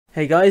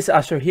Hey guys,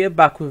 Astro here,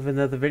 back with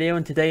another video,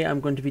 and today I'm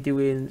going to be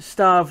doing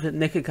Starved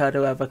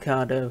Nikocado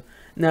Avocado.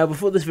 Now,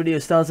 before this video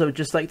starts, I would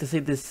just like to say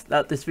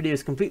that this video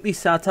is completely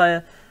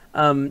satire,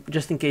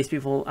 just in case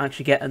people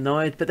actually get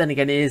annoyed. But then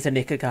again, it is a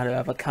Nikocado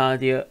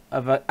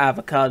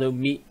avocado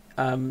meat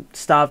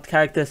starved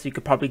character, so you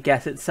could probably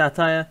guess it's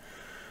satire.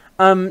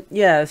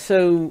 Yeah,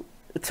 so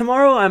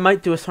tomorrow I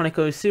might do a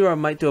Sonic.EXE, or I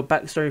might do a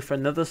backstory for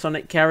another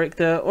Sonic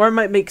character, or I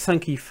might make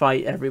Sunky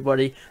fight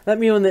everybody. Let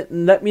me know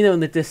in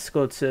the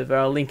Discord server.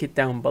 I'll link it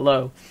down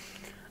below.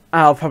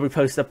 I'll probably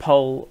post a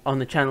poll on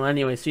the channel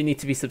anyway, so you need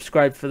to be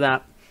subscribed for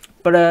that.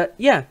 But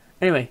yeah,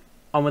 anyway,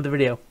 on with the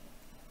video.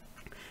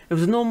 It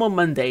was a normal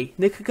Monday.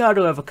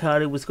 Nikocado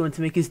Avocado was going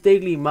to make his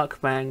daily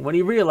mukbang when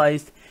he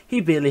realised he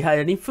barely had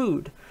any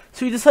food,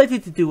 so he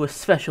decided to do a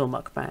special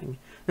mukbang.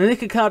 Now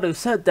Nikocado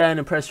sat down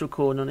and pressed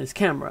record on his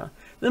camera.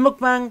 The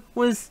mukbang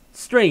was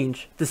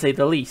strange, to say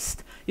the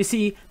least. You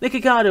see,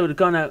 Nikocado had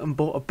gone out and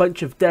bought a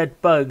bunch of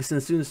dead bugs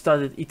and soon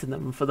started eating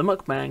them for the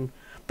mukbang.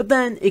 But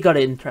then it got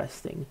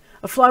interesting.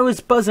 A fly was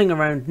buzzing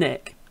around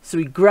Nick, so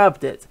he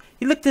grabbed it.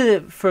 He looked at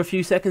it for a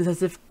few seconds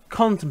as if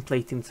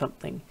contemplating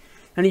something,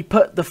 and he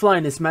put the fly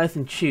in his mouth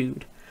and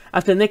chewed.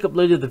 After Nick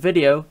uploaded the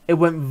video, it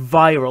went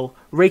viral,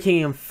 raking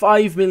in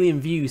 5 million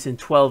views in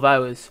 12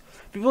 hours.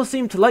 People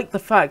seemed to like the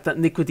fact that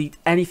Nick would eat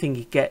anything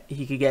he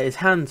could get his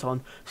hands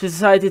on, so he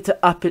decided to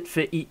up it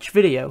for each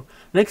video.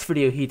 Next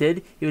video he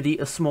did, he would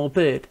eat a small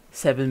bird,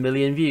 7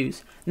 million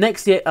views.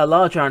 Next he ate a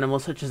larger animal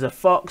such as a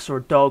fox or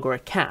a dog or a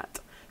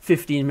cat,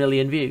 15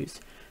 million views.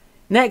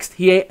 Next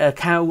he ate a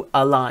cow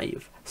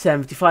alive,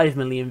 75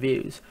 million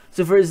views.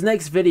 So for his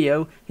next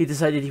video, he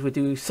decided he would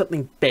do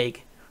something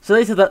big. So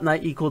later that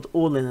night he called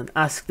Orlin and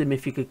asked him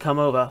if he could come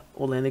over.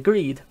 Orlin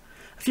agreed.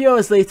 A few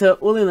hours later,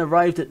 Orlin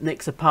arrived at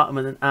Nick's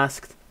apartment and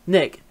asked,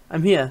 "Nick,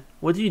 I'm here.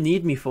 What do you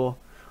need me for?"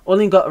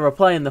 Orlin got a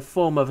reply in the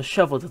form of a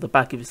shovel to the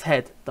back of his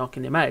head,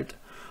 knocking him out.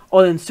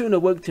 Orlin soon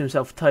awoke to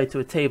himself tied to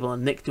a table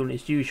and Nick doing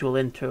his usual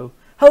intro.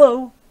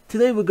 "Hello!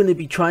 Today we're going to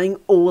be trying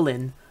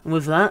Orlin." And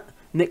with that,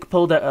 Nick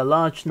pulled out a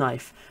large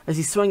knife. As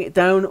he swung it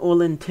down,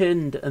 Orlin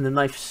turned and the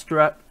knife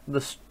struck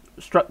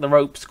the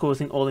ropes,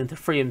 causing Orlin to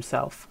free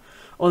himself.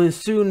 Orlin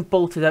soon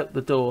bolted out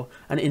the door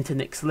and into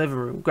Nick's living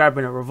room,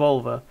 grabbing a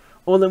revolver.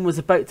 Orlin was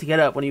about to get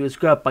up when he was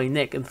grabbed by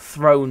Nick and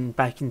thrown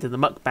back into the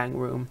mukbang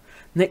room.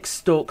 Nick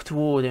stalked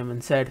toward him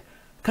and said,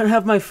 "Can't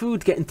have my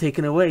food getting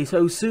taken away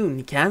so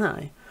soon, can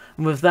I?"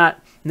 And with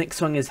that, Nick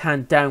swung his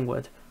hand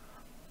downward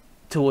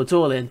towards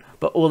Orlin,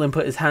 but Orlin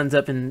put his hands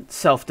up in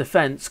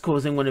self-defense,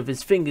 causing one of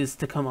his fingers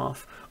to come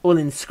off.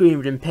 Orlin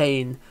screamed in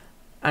pain,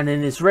 and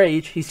in his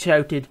rage, he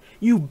shouted,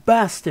 "You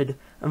bastard!"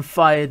 and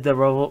fired the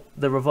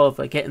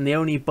revolver, getting the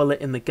only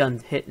bullet in the gun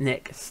to hit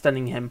Nick,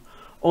 stunning him.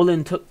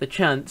 Orlin took the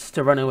chance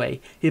to run away.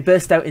 He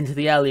burst out into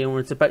the alley and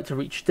was about to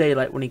reach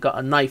daylight when he got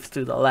a knife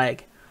through the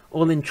leg.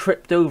 Orlin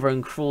tripped over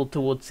and crawled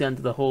towards the end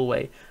of the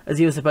hallway. As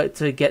he was about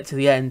to get to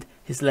the end,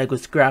 his leg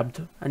was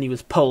grabbed and he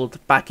was pulled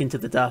back into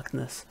the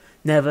darkness,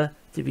 never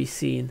to be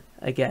seen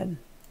again.